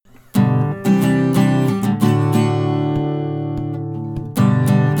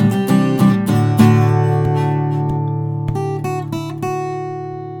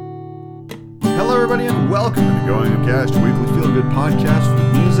Going Upcast, a weekly feel-good podcast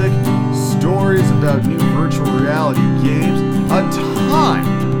with music, stories about new virtual reality games, a ton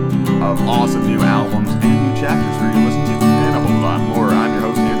of awesome new albums and new chapters for you to listen to, and a whole lot more. I'm your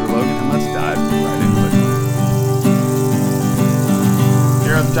host, Andrew Logan, and let's dive right into it.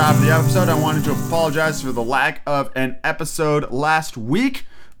 Here at the top of the episode, I wanted to apologize for the lack of an episode last week.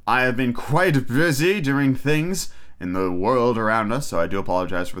 I have been quite busy doing things in the world around us, so I do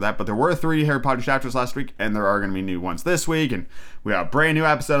apologize for that. But there were 3 Harry Potter chapters last week, and there are going to be new ones this week, and we have a brand new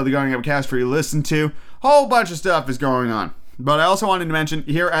episode of the Going Upcast for you to listen to. Whole bunch of stuff is going on. But I also wanted to mention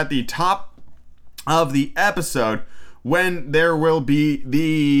here at the top of the episode when there will be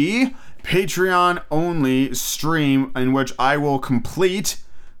the Patreon-only stream in which I will complete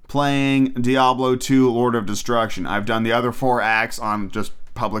playing Diablo 2 Lord of Destruction. I've done the other 4 acts on just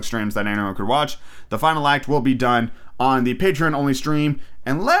public streams that anyone could watch. The final act will be done on the Patreon only stream,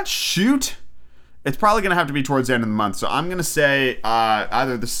 and let's shoot. It's probably going to have to be towards the end of the month, so I'm going to say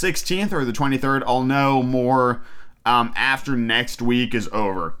either the 16th or the 23rd. I'll know more after next week is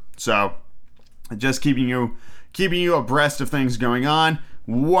over. So just keeping you abreast of things going on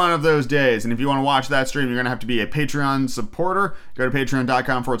one of those days. And if you want to watch that stream, you're going to have to be a Patreon supporter. Go to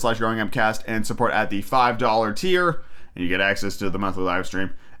patreon.com/goingupcast and support at the $5 tier. And you get access to the monthly live stream.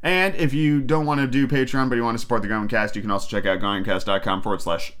 And if you don't want to do Patreon, but you want to support the Goingcast, you can also check out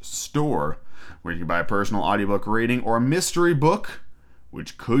goingcast.com/store, where you can buy a personal audiobook reading or a mystery book,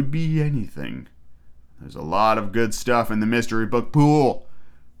 which could be anything. There's a lot of good stuff in the mystery book pool,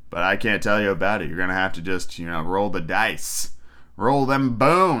 but I can't tell you about it. You're going to have to just, roll the dice. Roll them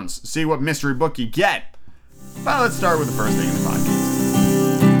bones. See what mystery book you get. But let's start with the first thing in the podcast.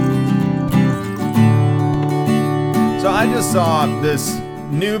 So I just saw this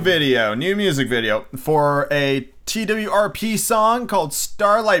new music video for a TWRP song called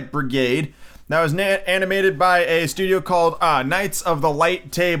Starlight Brigade that was animated by a studio called Knights of the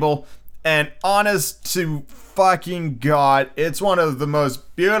Light Table, and honest to fucking God, it's one of the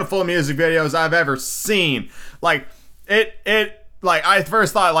most beautiful music videos I've ever seen. Like, I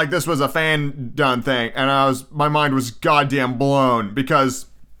first thought this was a fan done thing, and my mind was goddamn blown because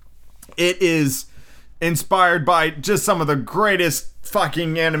it is inspired by just some of the greatest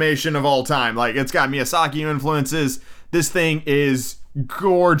fucking animation of all time. It's got Miyazaki influences. This thing is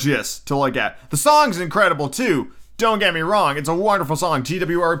gorgeous to look at. The song's incredible too. Don't get me wrong. It's a wonderful song.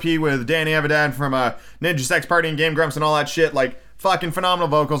 TWRP with Danny Avidan from Ninja Sex Party and Game Grumps and all that shit. Fucking phenomenal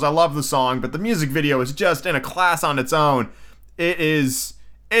vocals. I love the song, but the music video is just in a class on its own. It's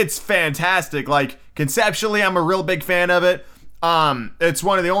fantastic. Conceptually, I'm a real big fan of it. It's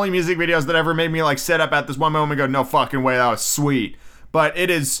one of the only music videos that ever made me sit up at this one moment and go, no fucking way, that was sweet. But it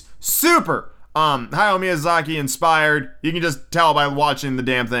is super Hayao Miyazaki inspired. You can just tell by watching the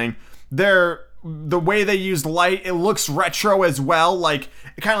damn thing. The way they use light, it looks retro as well,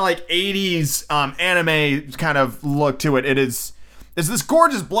 kind of 80s anime kind of look to it. It's this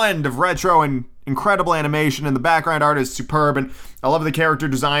gorgeous blend of retro and incredible animation, and the background art is superb, and I love the character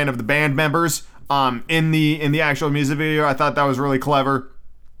design of the band members in the actual music video. I thought that was really clever.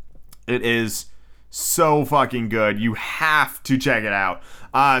 It is so fucking good. You have to check it out.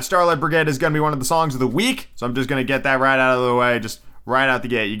 Starlight Brigade is going to be one of the songs of the week, so I'm just going to get that right out of the way, just right out the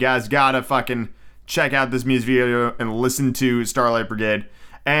gate. You guys gotta fucking check out this music video and listen to Starlight Brigade.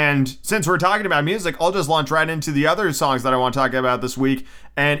 And since we're talking about music, I'll just launch right into the other songs that I want to talk about this week,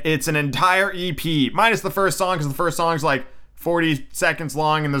 and it's an entire EP, minus the first song, because the first song's 40 seconds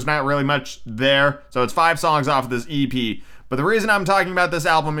long and there's not really much there. So it's 5 songs off of this EP. But the reason I'm talking about this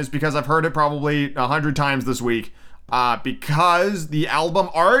album is because I've heard it probably 100 times this week. Because the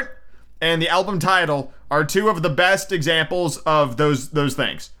album art and the album title are 2 of the best examples of those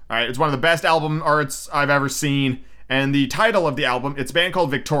things. All right, it's one of the best album arts I've ever seen. And the title of the album, it's a band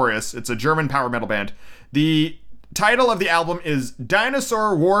called Victorious. It's a German power metal band. The title of the album is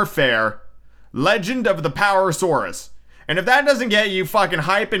Dinosaur Warfare, Legend of the Powersaurus. And if that doesn't get you fucking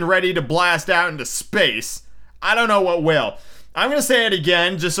hype and ready to blast out into space, I don't know what will. I'm going to say it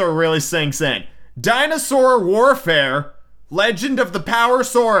again just so it really sinks in. Dinosaur Warfare, Legend of the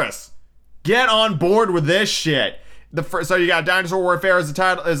Powersaurus. Get on board with this shit. So you got Dinosaur Warfare as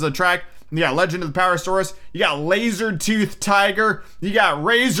a track. You got Legend of the Powersaurus. You got Laser Tooth Tiger. You got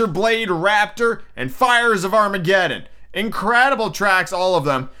Razor Blade Raptor and Fires of Armageddon. Incredible tracks, all of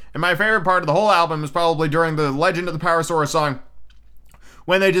them. And my favorite part of the whole album is probably during the Legend of the Powersaurus song,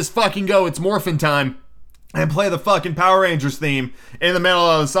 when they just fucking go, it's morphin' time, and play the fucking Power Rangers theme in the middle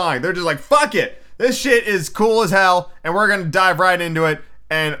of the song. They're just fuck it. This shit is cool as hell, and we're gonna dive right into it.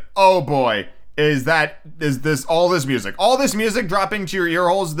 And oh boy, all this music dropping to your ear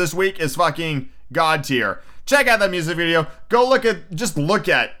holes this week is fucking God tier. Check out that music video. Look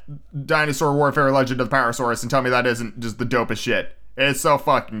at Dinosaur Warfare Legend of the Powersaurus and tell me that isn't just the dopest shit. It's so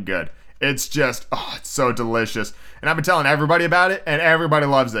fucking good. It's just, it's so delicious. And I've been telling everybody about it, and everybody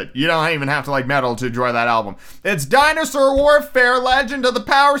loves it. You don't even have to like metal to enjoy that album. It's Dinosaur Warfare Legend of the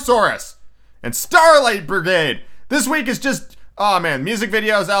Powersaurus and Starlight Brigade. This week is just, music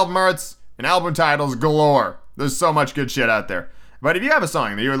videos, album arts, and album titles galore. There's so much good shit out there. But if you have a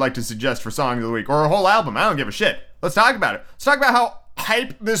song that you would like to suggest for Song of the Week, or a whole album, I don't give a shit. Let's talk about it. Let's talk about how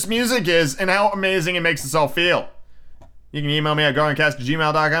hype this music is and how amazing it makes us all feel. You can email me at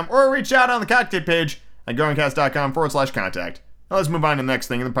goingcast@gmail.com or reach out on the contact page at goingcast.com/contact. Now let's move on to the next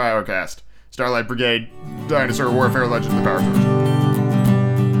thing in the Powercast. Starlight Brigade, Dinosaur Warfare Legend of the Powersaurus.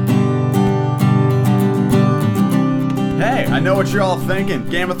 Hey, I know what you're all thinking.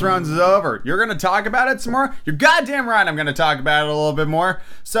 Game of Thrones is over. You're going to talk about it some more? You're goddamn right I'm going to talk about it a little bit more.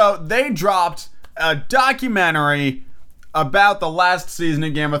 So they dropped a documentary about the last season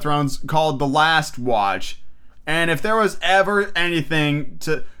of Game of Thrones called The Last Watch. And if there was ever anything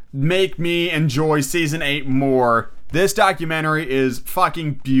to make me enjoy season 8 more, this documentary is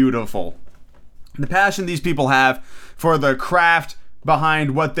fucking beautiful. The passion these people have for the craft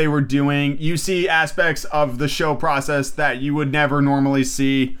behind what they were doing. You see aspects of the show process that you would never normally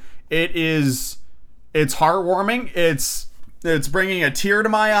see. It's heartwarming. It's bringing a tear to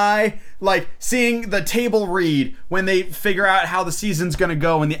my eye. Like seeing the table read when they figure out how the season's gonna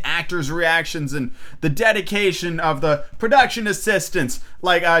go and the actors' reactions and the dedication of the production assistants.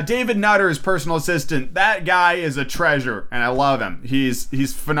 Like David Nutter's personal assistant. That guy is a treasure and I love him.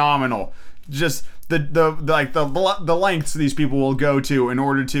 He's phenomenal. Just the lengths these people will go to in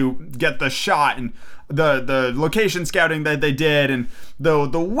order to get the shot and the location scouting that they did and the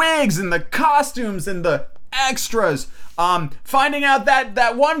wigs and the costumes and the extras. Finding out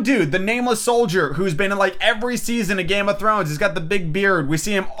that one dude, the nameless soldier who's been in like every season of Game of Thrones, he's got the big beard. We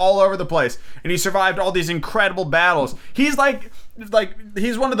see him all over the place and he survived all these incredible battles. He's like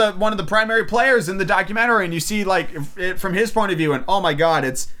he's one of the primary players in the documentary, and you see it from his point of view, and oh my god,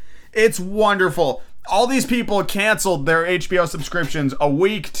 it's wonderful. All these people canceled their HBO subscriptions a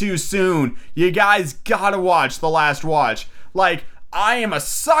week too soon. You guys gotta watch The Last Watch. Like, I am a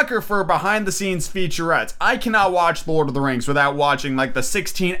sucker for behind the scenes featurettes. I cannot watch Lord of the Rings without watching like the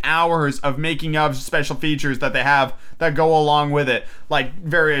 16 hours of making of special features that they have that go along with it. Like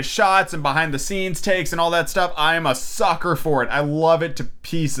various shots and behind the scenes takes and all that stuff. I am a sucker for it. I love it to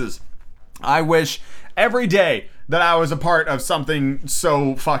pieces. I wish every day that I was a part of something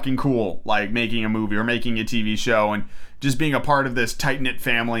so fucking cool, like making a movie or making a TV show and just being a part of this tight-knit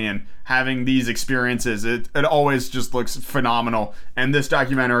family and having these experiences. It always just looks phenomenal, and this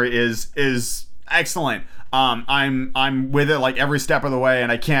documentary is excellent. I'm with it like every step of the way, and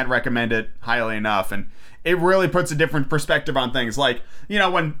I can't recommend it highly enough. And it really puts a different perspective on things. Like, you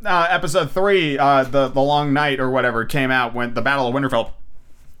know, when episode 3, the Long Night or whatever came out, when the Battle of Winterfell,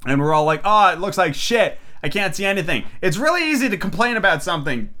 and we're all like, oh, it looks like shit. I can't see anything. It's really easy to complain about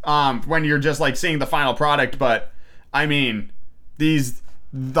something when you're just like seeing the final product, but I mean, these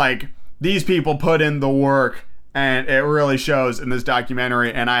people put in the work, and it really shows in this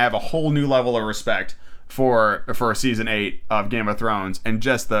documentary, and I have a whole new level of respect for season 8 of Game of Thrones and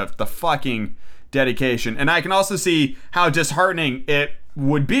just the fucking dedication. And I can also see how disheartening it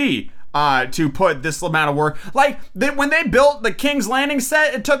would be to put this amount of work. Like, when they built the King's Landing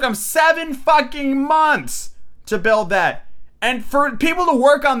set, it took them 7 fucking months to build that. And for people to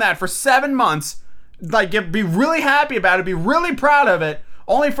work on that for 7 months, like, be really happy about it, be really proud of it,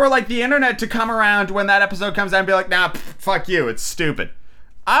 only for, like, the internet to come around when that episode comes out and be like, nah, fuck you, it's stupid.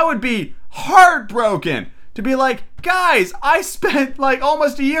 I would be heartbroken to be like, guys, I spent, like,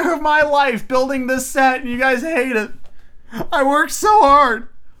 almost a year of my life building this set, and you guys hate it. I worked so hard.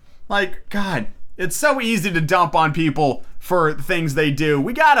 Like, God, it's so easy to dump on people for things they do.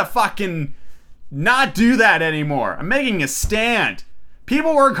 We gotta fucking not do that anymore. I'm making a stand.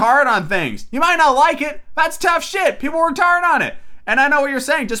 People work hard on things. You might not like it. That's tough shit. People worked hard on it. And I know what you're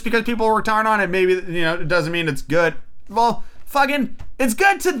saying. Just because people worked hard on it, maybe, you know, it doesn't mean it's good. Well, fucking, it's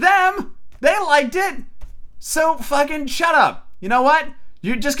good to them. They liked it. So fucking shut up. You know what?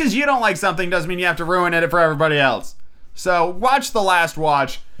 Just because you don't like something doesn't mean you have to ruin it for everybody else. So watch The Last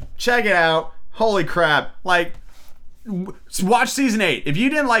Watch. Check it out. Holy crap. Like, watch season 8. If you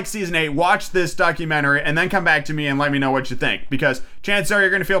didn't like season 8, watch this documentary and then come back to me and let me know what you think, because chances are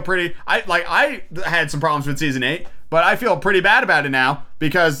you're gonna feel pretty. I had some problems with season 8, but I feel pretty bad about it now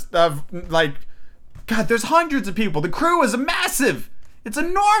because of, like, God, there's hundreds of people. The crew is massive. It's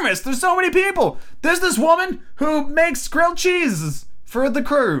enormous. There's so many people. There's this woman who makes grilled cheeses for the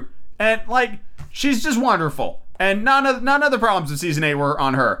crew, And like, she's just wonderful. And none of the problems of season 8 were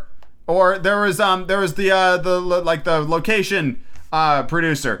on her. Or there was the location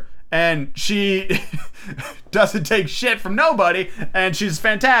producer, and she doesn't take shit from nobody, and she's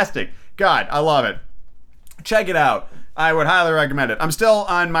fantastic. God, I love it. Check it out. I would highly recommend it. I'm still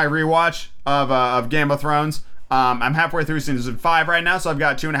on my rewatch of Game of Thrones. I'm halfway through season 5 right now, so I've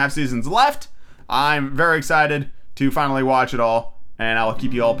got 2.5 seasons left. I'm very excited to finally watch it all, and I'll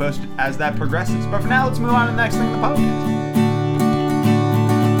keep you all posted as that progresses. But for now, let's move on to the next thing in the podcast.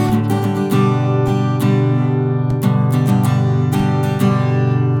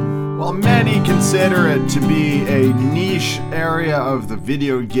 While many consider it to be a niche area of the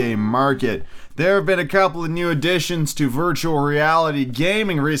video game market, there have been a couple of new additions to virtual reality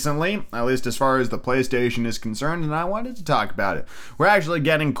gaming recently, at least as far as the PlayStation is concerned, and I wanted to talk about it. We're actually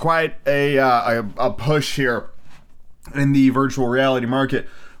getting quite a push here in the virtual reality market.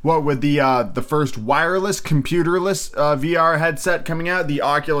 What with the first wireless, computerless VR headset coming out, the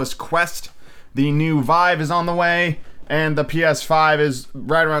Oculus Quest, the new Vive is on the way, and the PS5 is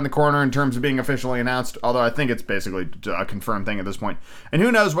right around the corner in terms of being officially announced, although I think it's basically a confirmed thing at this point. And who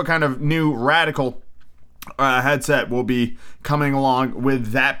knows what kind of new radical headset will be coming along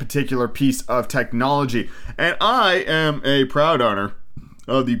with that particular piece of technology. And I am a proud owner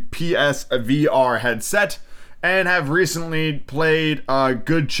of the PSVR headset and have recently played a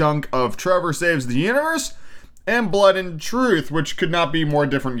good chunk of Trevor Saves the Universe and Blood and Truth, which could not be more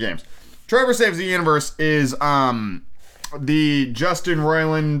different games. Trevor Saves the Universe is the Justin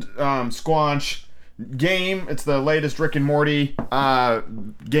Roiland Squanch game. It's the latest Rick and Morty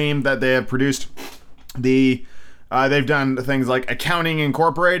game that they have produced. They've done things like Accounting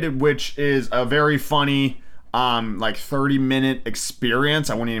Incorporated, which is a very funny 30-minute experience.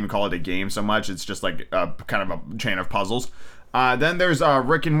 I wouldn't even call it a game so much. It's just like a kind of a chain of puzzles. Then there's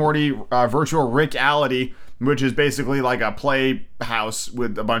Rick and Morty Virtual Rickality, which is basically like a playhouse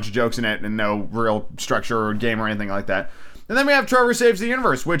with a bunch of jokes in it and no real structure or game or anything like that. And then we have Trevor Saves the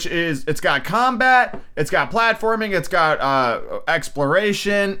Universe, which is, it's got combat, it's got platforming, it's got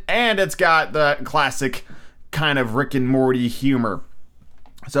exploration, and it's got the classic kind of Rick and Morty humor.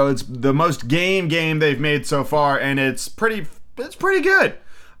 So it's the most game they've made so far, and it's pretty good.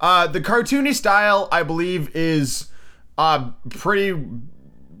 The cartoony style, I believe, is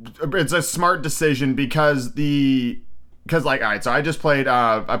it's a smart decision because like, all right, so I just played,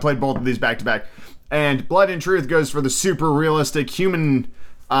 I played both of these back to back, and Blood and Truth goes for the super realistic human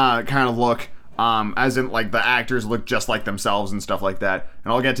kind of look, as in like the actors look just like themselves and stuff like that,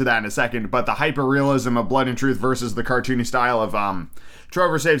 and I'll get to that in a second. But the hyper realism of Blood and Truth versus the cartoony style of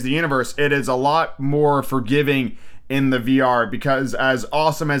Trevor Saves the Universe, it is a lot more forgiving in the VR, because as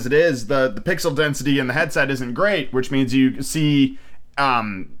awesome as it is, the pixel density in the headset isn't great, which means you see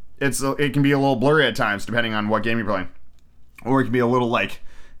it can be a little blurry at times depending on what game you're playing, or it can be a little like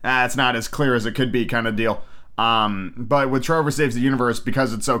it's not as clear as it could be kind of deal. But with Trevor Saves the Universe,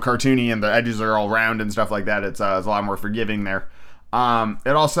 because it's so cartoony and the edges are all round and stuff like that, it's a lot more forgiving there.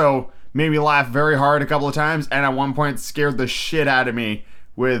 It also made me laugh very hard a couple of times, and at one point scared the shit out of me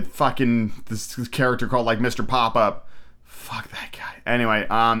with fucking this character called like Mr. Pop-Up. Fuck that guy. Anyway,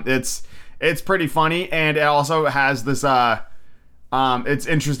 it's pretty funny, and it also has this it's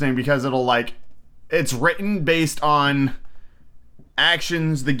interesting because it's written based on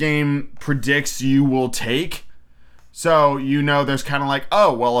actions the game predicts you will take. So, there's kind of like,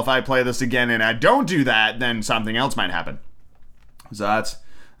 oh, well, if I play this again and I don't do that, then something else might happen. So that's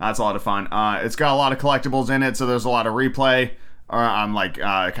a lot of fun. It's got a lot of collectibles in it, so there's a lot of replay. I'm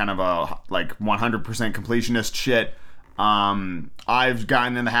kind of a 100% completionist shit. I've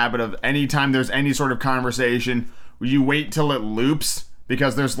gotten in the habit of anytime there's any sort of conversation, you wait till it loops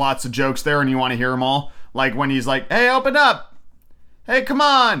because there's lots of jokes there and you want to hear them all. Like when he's like, hey, open up. Hey, come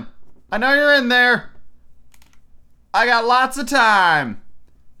on. I know you're in there. I got lots of time.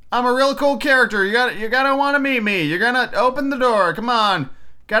 I'm a real cool character. You're gonna want to meet me. You're gonna open the door. Come on.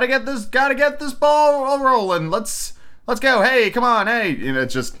 Gotta get this ball rolling. Let's go. Hey, come on. Hey,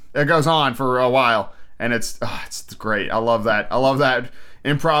 it goes on for a while, and it's great. I love that. I love that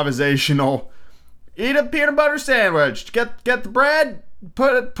improvisational. Eat a peanut butter sandwich. Get the bread.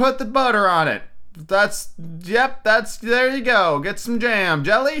 Put the butter on it. There you go. Get some jam,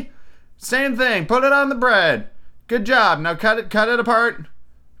 jelly. Same thing. Put it on the bread. Good job. Now cut it apart.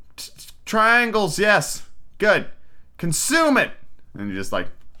 Triangles. Yes. Good. Consume it. And you're just like,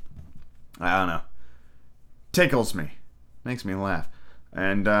 I don't know. Tickles me. Makes me laugh.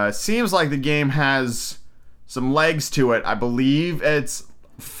 And seems like the game has some legs to it. I believe it's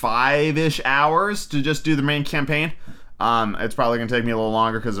 5-ish hours to just do the main campaign. It's probably gonna take me a little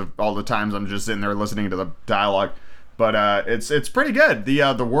longer because of all the times I'm just sitting there listening to the dialogue. But it's pretty good.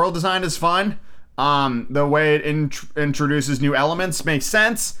 The world design is fun. The way it introduces new elements makes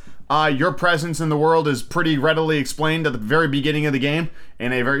sense. Your presence in the world is pretty readily explained at the very beginning of the game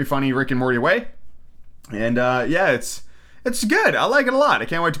in a very funny Rick and Morty way. And yeah, it's good. I like it a lot. I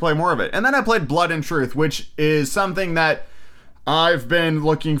can't wait to play more of it. And then I played Blood and Truth, which is something that I've been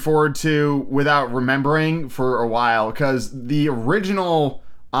looking forward to without remembering for a while, because the original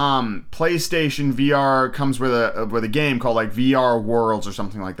PlayStation VR comes with a game called like VR Worlds or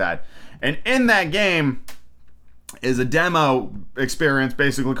something like that. And in that game is a demo experience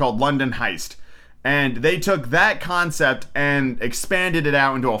basically called London Heist. And they took that concept and expanded it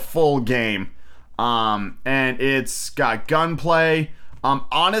out into a full game. And it's got gunplay.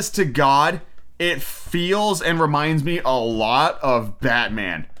 Honest to God, it feels and reminds me a lot of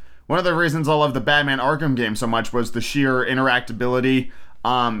Batman. One of the reasons I love the Batman Arkham game so much was the sheer interactability.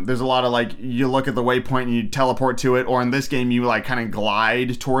 There's a lot of like, you look at the waypoint and you teleport to it, or in this game you like kind of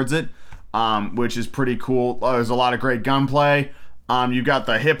glide towards it, which is pretty cool. There's a lot of great gunplay. You got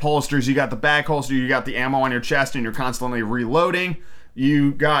the hip holsters, you got the back holster, you got the ammo on your chest, and you're constantly reloading.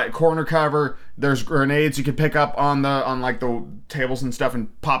 You got corner cover. There's grenades you can pick up on like the tables and stuff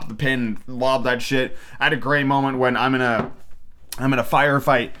and pop the pin and lob that shit. I had a great moment when I'm in a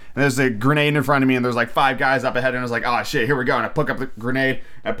firefight and there's a grenade in front of me and there's like 5 guys up ahead and I was like, oh shit, here we go. And I pick up the grenade,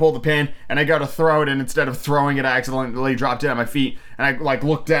 I pull the pin, and I go to throw it, and instead of throwing it, I accidentally dropped it at my feet, and I like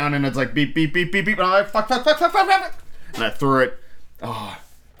look down and it's like beep beep beep beep beep, and I'm like fuck, and I threw it. Oh,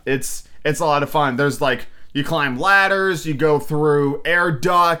 it's a lot of fun. There's like, you climb ladders, you go through air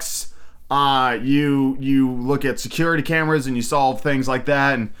ducts, you look at security cameras and you solve things like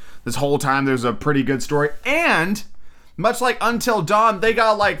that, and this whole time there's a pretty good story. And much like Until Dawn, they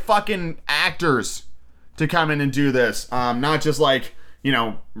got like fucking actors to come in and do this. Not just like, you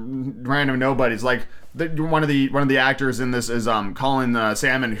know, random nobodies. Like one of the actors in this is Colin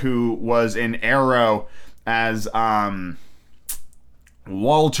Salmon, who was in Arrow as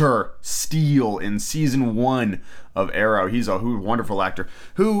Walter Steele in season 1 of Arrow. He's a wonderful actor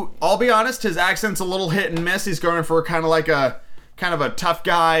who, I'll be honest, his accent's a little hit and miss. He's going for kind of a tough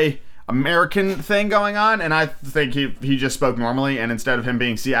guy American thing going on, and I think he just spoke normally, and instead of him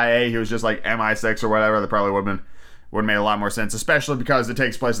being CIA, he was just like MI6 or whatever. That probably would have made a lot more sense, especially because it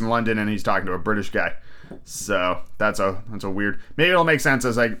takes place in London and he's talking to a British guy. So that's a weird. Maybe it'll make sense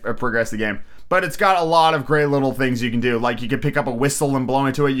as I progress the game. But it's got a lot of great little things you can do. Like, you can pick up a whistle and blow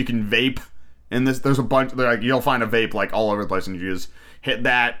into it. You can vape. In this, there's a bunch. Like, you'll find a vape like all over the place, and you just hit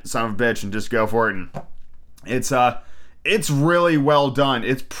that son of a bitch and just go for it. And it's really well done.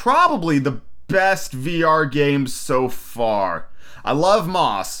 It's probably the best VR game so far. I love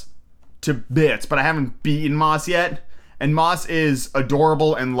Moss to bits, but I haven't beaten Moss yet. And Moss is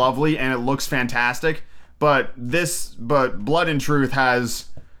adorable and lovely, and it looks fantastic. But Blood and Truth has,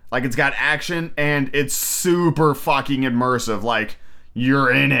 like, it's got action, and it's super fucking immersive. Like,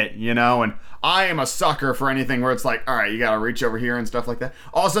 you're in it, you know? And I am a sucker for anything where it's like, all right, you gotta reach over here and stuff like that.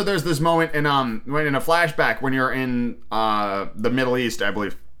 Also, there's this moment in a flashback when you're in the Middle East, I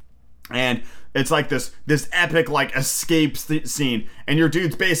believe. And it's like this epic, like, escape scene. And your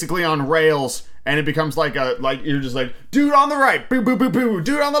dude's basically on rails, and it becomes like you're just like, dude on the right, boo, boo, boo, boo,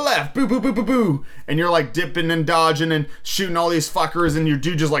 dude on the left, boo, boo, boo, boo, boo. And you're like dipping and dodging and shooting all these fuckers, and your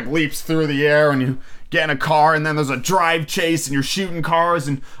dude just like leaps through the air, and you get in a car, and then there's a drive chase, and you're shooting cars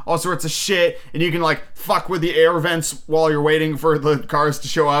and all sorts of shit, and you can like fuck with the air vents while you're waiting for the cars to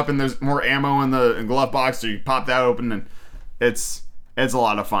show up, and there's more ammo in the glove box, so you pop that open, and it's a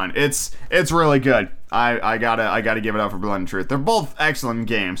lot of fun. It's really good. I gotta give it up for Blood and Truth. They're both excellent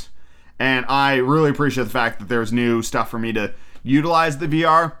games. And I really appreciate the fact that there's new stuff for me to utilize the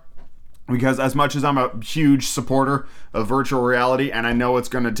VR, because as much as I'm a huge supporter of virtual reality, and I know it's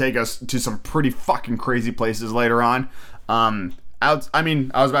going to take us to some pretty fucking crazy places later on. I was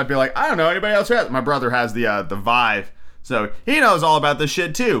about to be like, I don't know anybody else who has it. My brother has the Vive, so he knows all about this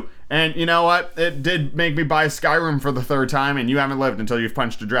shit too. And you know what? It did make me buy Skyrim for the 3rd time, and you haven't lived until you've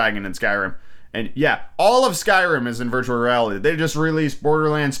punched a dragon in Skyrim. And yeah, all of Skyrim is in virtual reality. They just released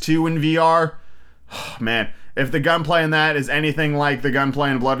Borderlands 2 in VR. Oh, man, if the gunplay in that is anything like the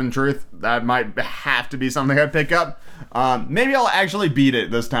gunplay in Blood and Truth, that might have to be something I'd pick up. Maybe I'll actually beat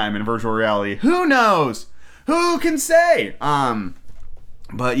it this time in virtual reality. Who knows? Who can say?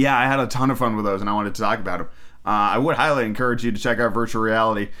 But yeah, I had a ton of fun with those, and I wanted to talk about them. I would highly encourage you to check out virtual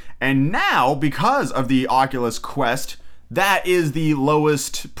reality. And now, because of the Oculus Quest, that is the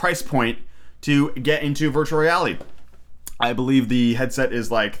lowest price point to get into virtual reality. I believe the headset is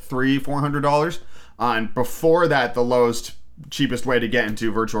like $300-$400. And before that, the lowest, cheapest way to get into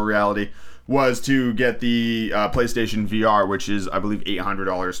virtual reality was to get the PlayStation VR, which is, I believe,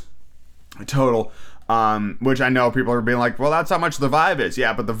 $800 total. Which I know people are being like, well, that's how much the Vive is.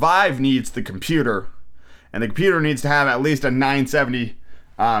 Yeah, but the Vive needs the computer, and the computer needs to have at least a 970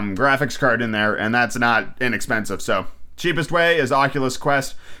 graphics card in there, and that's not inexpensive. So cheapest way is Oculus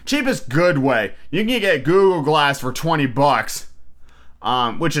Quest. Cheapest good way, you can get Google Glass for $20,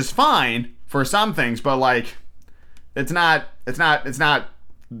 which is fine for some things, but like it's not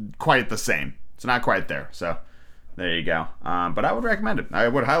quite the same. It's not quite there. So there you go. But I would recommend it. I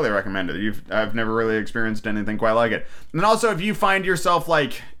would highly recommend it. I've never really experienced anything quite like it. And also, if you find yourself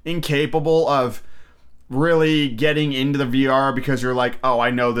like incapable of really getting into the VR because you're like, oh,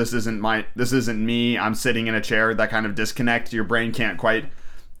 I know this isn't me. I'm sitting in a chair. That kind of disconnect. Your brain can't quite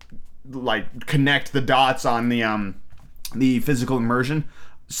like connect the dots on the physical immersion.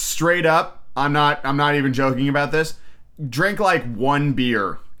 Straight up, I'm not even joking about this. Drink like one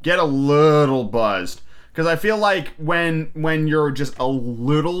beer. Get a little buzzed. Because I feel like when you're just a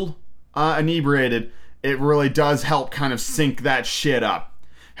little inebriated, it really does help kind of sync that shit up.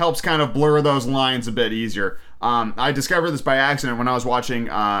 Helps kind of blur those lines a bit easier. I discovered this by accident when I was watching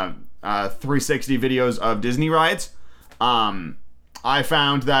 360 videos of Disney rides. I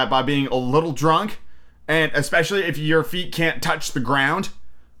found that by being a little drunk, and especially if your feet can't touch the ground,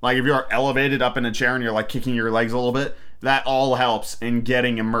 like if you're elevated up in a chair and you're like kicking your legs a little bit, that all helps in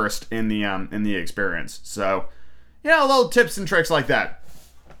getting immersed in the experience. So, little tips and tricks like that.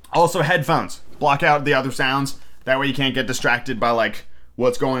 Also, headphones. Block out the other sounds. That way you can't get distracted by like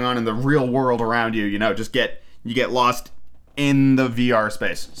what's going on in the real world around you. Just you get lost in the VR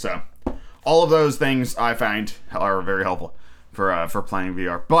space. So, all of those things I find are very helpful for playing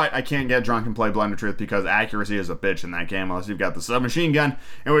VR. But I can't get drunk and play Blend of Truth because accuracy is a bitch in that game unless you've got the submachine gun,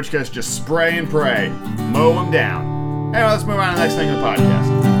 in which case just spray and pray. Mow them down. Anyway, let's move on to the next thing in the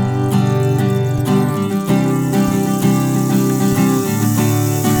podcast.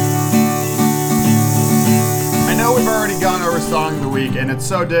 I know we've already gone over Song of the Week, and it's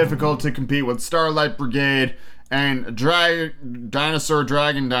so difficult to compete with Starlight Brigade and Dinosaur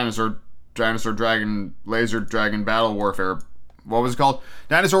Dragon, Laser Dragon Battle Warfare. What was it called?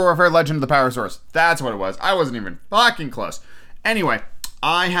 Dinosaur Warfare Legend of the Power Source. That's what it was. I wasn't even fucking close. Anyway,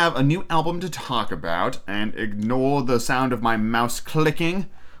 I have a new album to talk about, and ignore the sound of my mouse clicking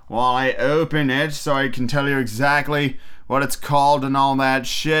while I open it so I can tell you exactly what it's called and all that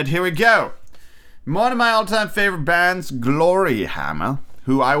shit. Here we go. One of my all-time favorite bands, Glory Hammer,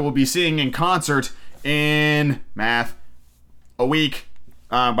 who I will be seeing in concert in a week.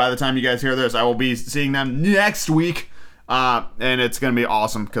 By the time you guys hear this, I will be seeing them next week, and it's gonna be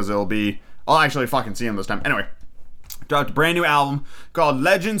awesome because I'll actually fucking see them this time. Anyway. Dropped a brand new album called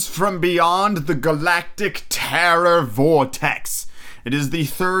Legends from Beyond the Galactic Terror Vortex. It is the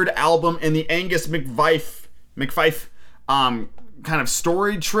third album in the Angus McFife kind of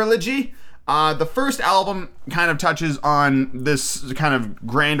story trilogy. The first album kind of touches on this kind of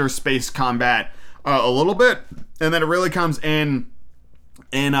grander space combat a little bit, and then it really comes in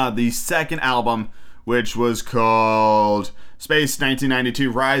the second album, which was called Space 1992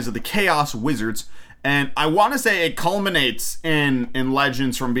 Rise of the Chaos Wizards. And I want to say it culminates in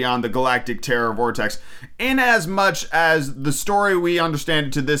Legends from Beyond the Galactic Terror Vortex, in as much as the story we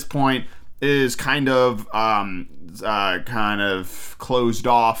understand to this point is kind of closed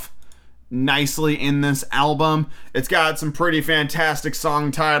off nicely in this album. It's got some pretty fantastic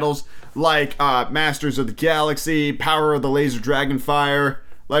song titles like Masters of the Galaxy, Power of the Laser Dragonfire,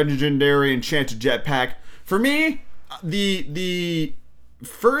 Legendary Enchanted Jetpack. For me, the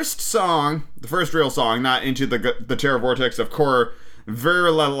first real song, not Into the Terror Vortex of Cor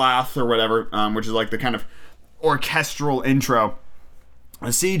Verlath or whatever, which is like the kind of orchestral intro.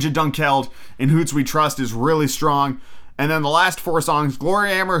 A Siege of Dunkeld, In Hoots We Trust is really strong. And then the last four songs,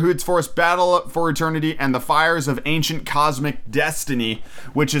 Glory Hammer, Hoots Force, Battle for Eternity, and The Fires of Ancient Cosmic Destiny,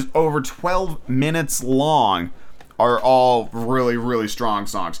 which is over 12 minutes long, are all really, really strong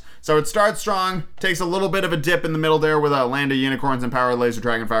songs. So it starts strong, takes a little bit of a dip in the middle there with Land of Unicorns and Power of Laser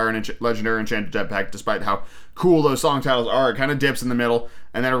Dragonfire and Legendary Enchanted Jetpack, despite how cool those song titles are. It kind of dips in the middle,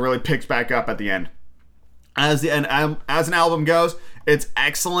 and then it really picks back up at the end. As an album goes, it's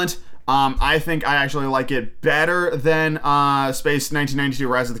excellent. I think I actually like it better than Space 1992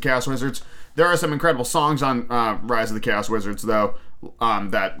 Rise of the Chaos Wizards. There are some incredible songs on Rise of the Chaos Wizards, though,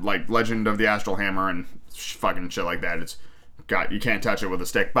 that like Legend of the Astral Hammer and fucking shit like that. You can't touch it with a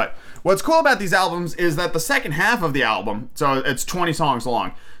stick. But what's cool about these albums is that the second half of the album, so it's 20 songs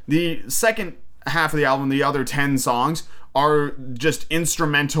long, the second half of the album, the other 10 songs, are just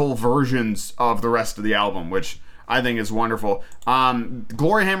instrumental versions of the rest of the album, which I think is wonderful.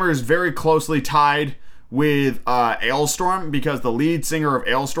 Gloryhammer is very closely tied with Alestorm, because the lead singer of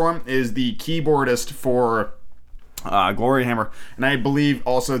Alestorm is the keyboardist for Gloryhammer, and I believe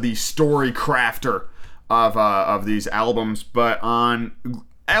also the story crafter of these albums. But on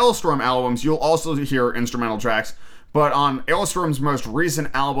Alestorm albums, you'll also hear instrumental tracks. But on Alestorm's most recent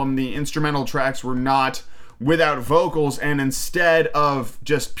album, the instrumental tracks were not without vocals, and instead of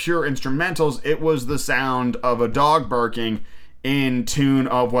just pure instrumentals, it was the sound of a dog barking in tune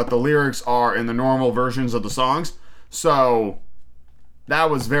of what the lyrics are in the normal versions of the songs. So that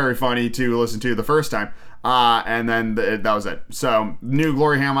was very funny to listen to the first time. And then that was it. So new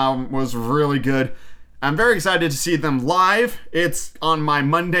Gloryhammer album was really good. I'm very excited to see them live. It's on my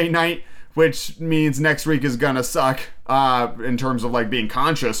Monday night, which means next week is gonna suck in terms of like being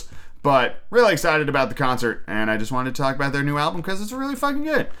conscious. But really excited about the concert, and I just wanted to talk about their new album because it's really fucking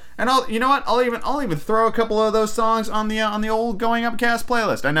good. And you know what? I'll even throw a couple of those songs on the old Going Upcast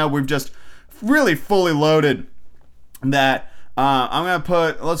playlist. I know we've just really fully loaded that. I'm gonna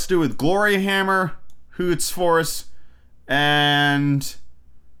put, let's do with Gloryhammer, Hoots Force, and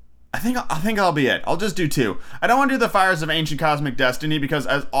I think that'll be it. I'll just do 2. I don't want to do the Fires of Ancient Cosmic Destiny because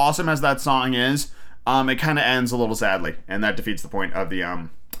as awesome as that song is, it kind of ends a little sadly, and that defeats the point of the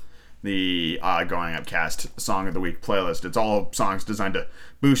Going Upcast Song of the Week playlist. It's all songs designed to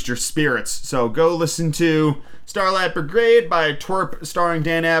boost your spirits. So go listen to Starlight Brigade by Twerp starring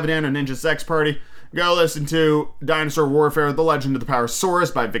Dan Avidan and Ninja Sex Party. Go listen to Dinosaur Warfare, The Legend of the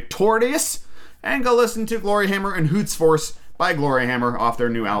Powersaurus by Victorious. And go listen to Gloryhammer and Hoots Force by Gloryhammer off their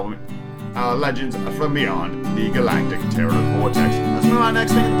new album, Legends from Beyond the Galactic Terror Vortex. Let's move on to the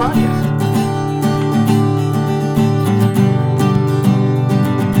next thing in the podcast.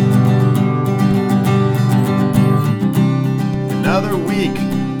 Another week.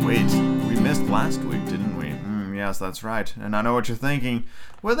 Wait, we missed last week, didn't we? Yes, that's right. And I know what you're thinking.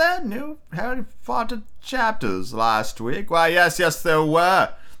 Were there new Harry Potter chapters last week? Why, yes, there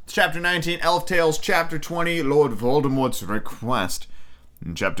were. Chapter 19, Elf Tales. Chapter 20, Lord Voldemort's Request.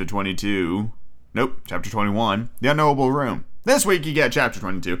 And Chapter 21, The Unknowable Room. This week you get Chapter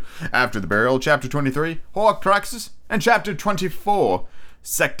 22, After the Burial. Chapter 23, Horcruxes. And Chapter 24,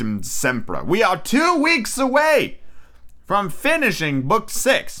 Sectum Sempra. We are 2 weeks away from finishing Book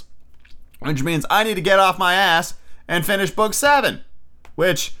 6, which means I need to get off my ass and finish Book 7,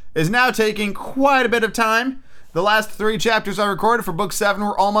 which is now taking quite a bit of time. The last 3 chapters I recorded for Book 7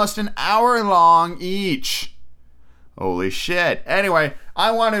 were almost an hour long each. Holy shit. Anyway,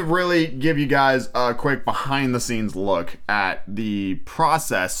 I want to really give you guys a quick behind-the-scenes look at the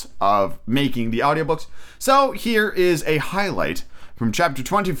process of making the audiobooks. So here is a highlight from Chapter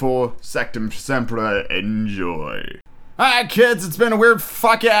 24, Sectum Sempra. Enjoy. Alright kids, it's been a weird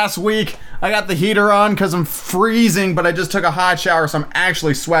fuck-ass week. I got the heater on because I'm freezing, but I just took a hot shower, so I'm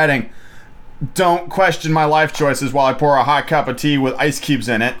actually sweating. Don't question my life choices while I pour a hot cup of tea with ice cubes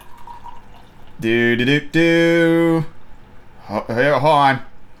in it. Hold on.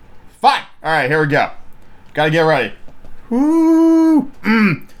 Fine! Alright, here we go. Gotta get ready. Woo!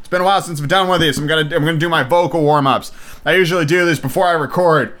 It's been a while since I've done one of these. I'm gonna do my vocal warm-ups. I usually do this before I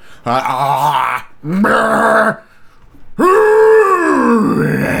record. Alright,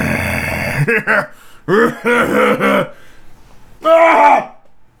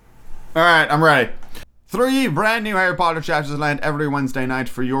 I'm ready. 3 brand new Harry Potter chapters land every Wednesday night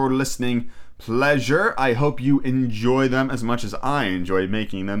for your listening pleasure. I hope you enjoy them as much as I enjoy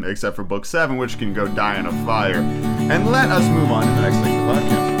making them, except for Book 7, which can go die in a fire. And let us move on to the next thing in the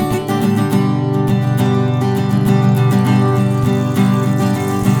podcast.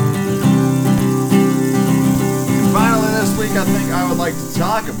 I think I would like to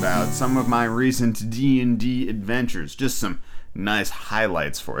talk about some of my recent D&D adventures. Just some nice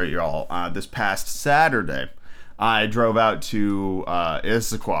highlights for y'all. This past Saturday, I drove out to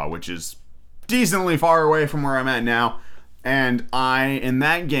Issaquah, which is decently far away from where I'm at now. And I, in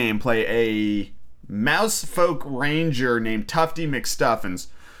that game, play a mouse folk ranger named Tufty McStuffins,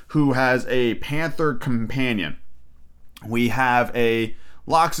 who has a panther companion. We have a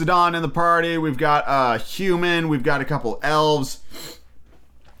Loxodon in the party, we've got a human, we've got a couple elves.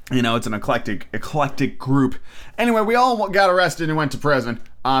 You know, it's an eclectic group. Anyway, we all got arrested and went to prison.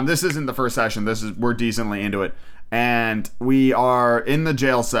 This isn't the first session, we're decently into it. And we are in the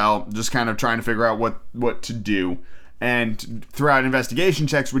jail cell, just kind of trying to figure out what to do. And throughout investigation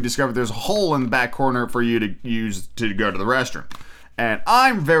checks, we discovered there's a hole in the back corner for you to use to go to the restroom. And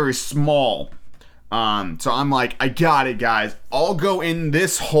I'm very small. So I'm like, I got it, guys. I'll go in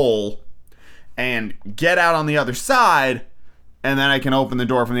this hole and get out on the other side, and then I can open the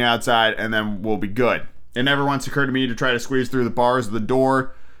door from the outside, and then we'll be good. It never once occurred to me to try to squeeze through the bars of the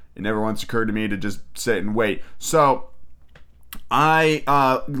door. It never once occurred to me to just sit and wait. So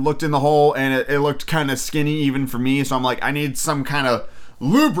I looked in the hole, and it looked kind of skinny even for me. So I'm like, I need some kind of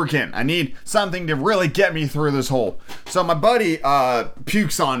lubricant. I need something to really get me through this hole. So my buddy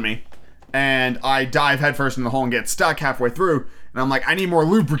pukes on me, and I dive headfirst in the hole and get stuck halfway through. And I'm like, I need more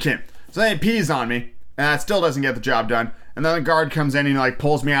lubricant. So then he pees on me, and that still doesn't get the job done. And then the guard comes in and he like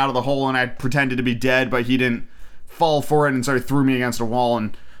pulls me out of the hole, and I pretended to be dead, but he didn't fall for it, and so he threw me against a wall,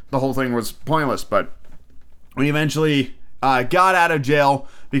 and the whole thing was pointless. But we eventually got out of jail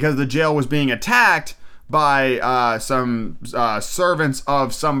because the jail was being attacked by some servants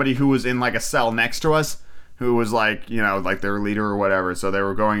of somebody who was in like a cell next to us, who was like, you know, like their leader or whatever. So they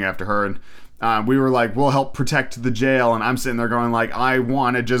were going after her, and we were like, we'll help protect the jail. And I'm sitting there going like, I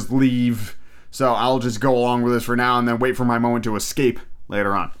want to just leave, so I'll just go along with this for now and then wait for my moment to escape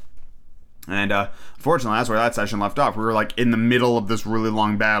later on. And fortunately, that's where that session left off. We were like in the middle of this really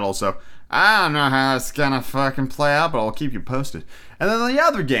long battle, so I don't know how it's gonna fucking play out, but I'll keep you posted. And then the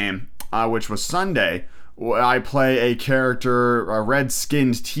other game, which was Sunday, I play a character, a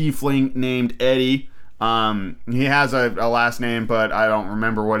red-skinned tiefling named Eddie. He has a last name, but I don't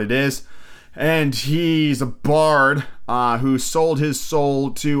remember what it is. And he's a bard who sold his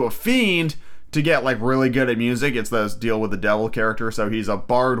soul to a fiend to get like really good at music. It's the deal with the devil character. So he's a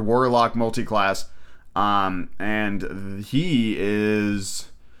bard warlock multi-class. And he is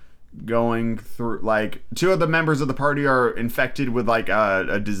going through, like, two of the members of the party are infected with like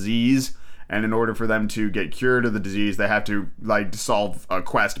a disease. And in order for them to get cured of the disease, they have to like solve a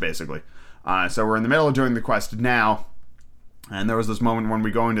quest basically. So we're in the middle of doing the quest now. And there was this moment when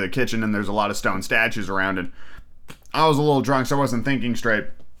we go into the kitchen and there's a lot of stone statues around, and I was a little drunk, so I wasn't thinking straight.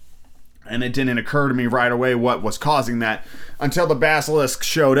 And it didn't occur to me right away what was causing that until the basilisk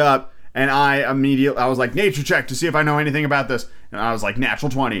showed up, and I was like, nature check to see if I know anything about this. And I was like, natural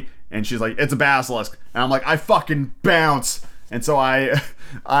 20. And she's like, it's a basilisk. And I'm like, I fucking bounce. And so I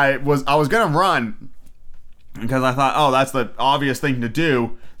was gonna run because I thought, oh, that's the obvious thing to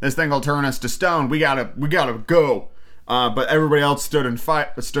do. This thing will turn us to stone. We gotta go. But everybody else stood and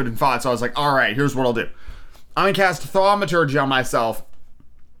fought. So I was like, all right, here's what I'll do. I'm gonna cast thaumaturgy on myself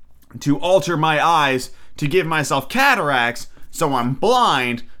to alter my eyes to give myself cataracts, so I'm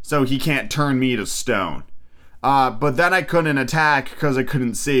blind, so he can't turn me to stone. But then I couldn't attack because I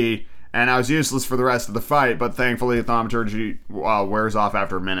couldn't see, and I was useless for the rest of the fight. But thankfully, the thaumaturgy wears off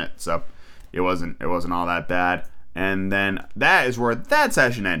after a minute, so it wasn't all that bad. And then that is where that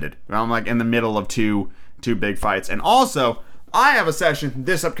session ended. I'm like in the middle of two big fights. And also, I have a session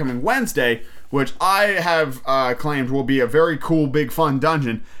this upcoming Wednesday, which I have claimed will be a very cool, big, fun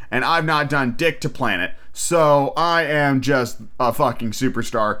dungeon, and I've not done dick to plan it. So I am just a fucking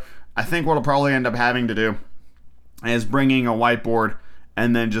superstar. I think what I'll probably end up having to do is bringing a whiteboard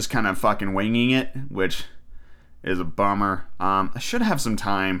and then just kind of fucking winging it, which is a bummer. I should have some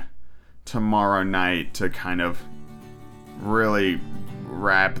time tomorrow night to kind of really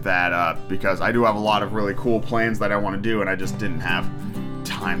wrap that up, because I do have a lot of really cool plans that I want to do, and I just didn't have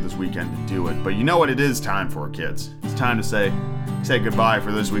time this weekend to do it. But you know what it is time for, kids? It's time to say goodbye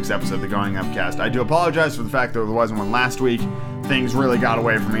for this week's episode of the Going Upcast. I do apologize for the fact that there wasn't one last week. Things really got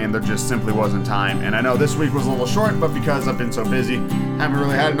away from me, and there just simply wasn't time. And I know this week was a little short, but because I've been so busy, haven't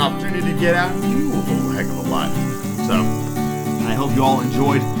really had an opportunity to get out and do a whole heck of a lot. So I hope you all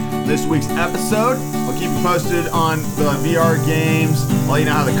enjoyed this week's episode. I'll keep you posted on the VR games. I'll let you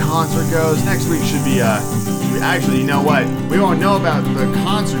know how the concert goes. Next week should be actually, you know what? We won't know about the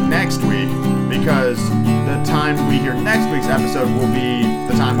concert next week, because the time we hear next week's episode will be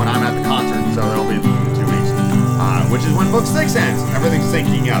the time when I'm at the concert. So that'll be 2 weeks, which is when Book 6 ends. Everything's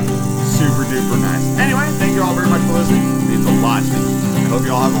syncing up. Super duper nice. Anyway, thank you all very much for listening. It means a lot to me. I hope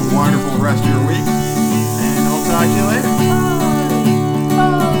you all have a wonderful rest of your week, and I'll talk to you later.